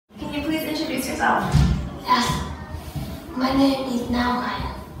yourself? Yes. My name is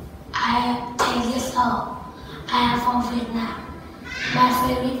Khanh. I am 10 years old. I am from Vietnam. My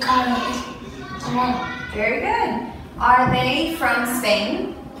favorite color is red. Very good. Are they from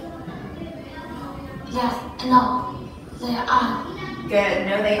Spain? Yes. No. They aren't. Good.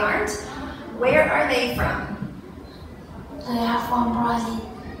 No, they aren't. Where are they from? They are from Brazil.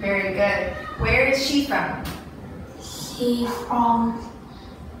 Very good. Where is she from? She from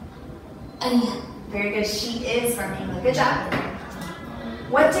England. Very good. She is from England. Good job.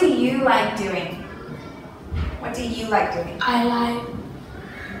 What do you like doing? What do you like doing? I like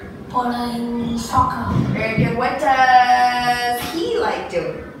playing soccer. Very good. What does he like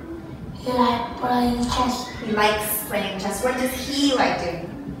doing? He like playing chess. He likes playing chess. What does he like doing?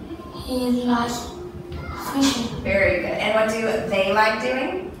 He likes fishing. Very good. And what do they like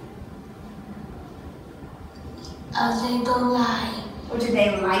doing? They don't like. What do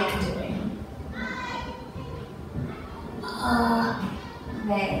they like doing?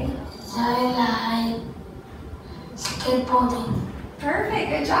 They. They like skateboarding. Perfect.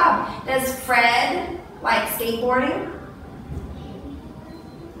 Good job. Does Fred like skateboarding?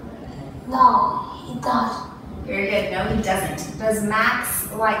 No, he does. Very good. No, he doesn't. Does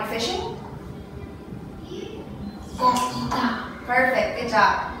Max like fishing? Yes, he does. Perfect. Good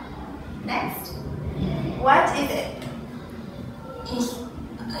job. Next. What is it? He's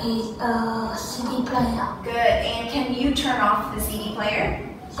a CD player. Good. And can you turn off the CD player?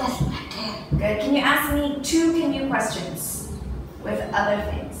 Yes, I can. Good. Can you ask me 2 can you questions with other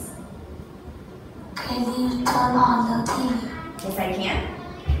things? Can you turn on the TV? Yes, I can.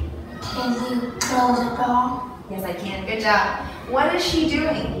 Can you close the door? Yes, I can. Good job. What is she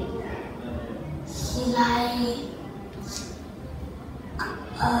doing? She like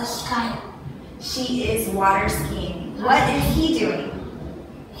sky. She is water skiing. What is he doing?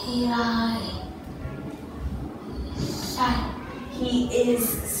 He like sky. He is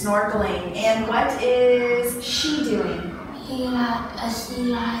snorkeling. And what is she doing? He like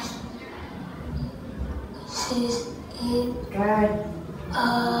she's Good.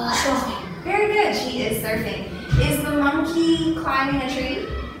 surfing. Very good. She is surfing. Is the monkey climbing a tree?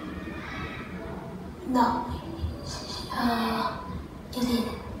 No. It is.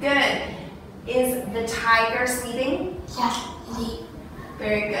 Good. Is the tiger sleeping? Yes, it is.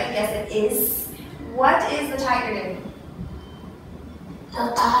 Very good. Yes, it is. What is the tiger doing?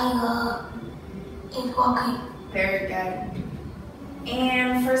 The tiger is walking. Very good.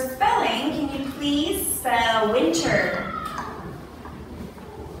 And for spelling, can you please spell winter?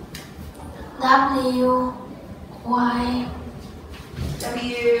 W I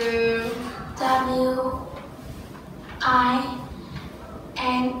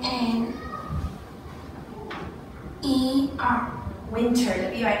N N E R. Winter.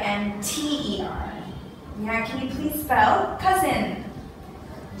 W-I-N-T-E-R. Yeah, can you please spell cousin?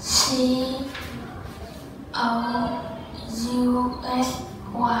 C O U S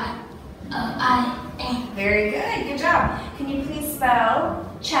Y I N. Very good. Good job. Can you please spell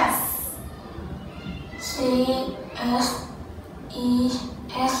chess? C S E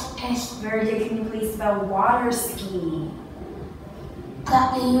S S. Very good. Can you please spell water ski?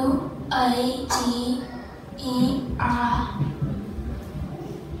 W A T E R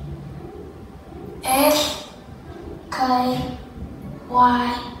S K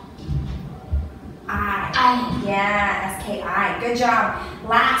Y I. Yeah, S-K-I. Good job.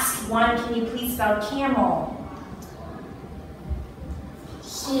 Last one. Can you please spell camel?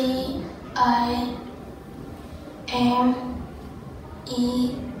 C A M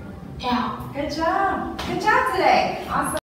E L. Good job. Good job today. Awesome.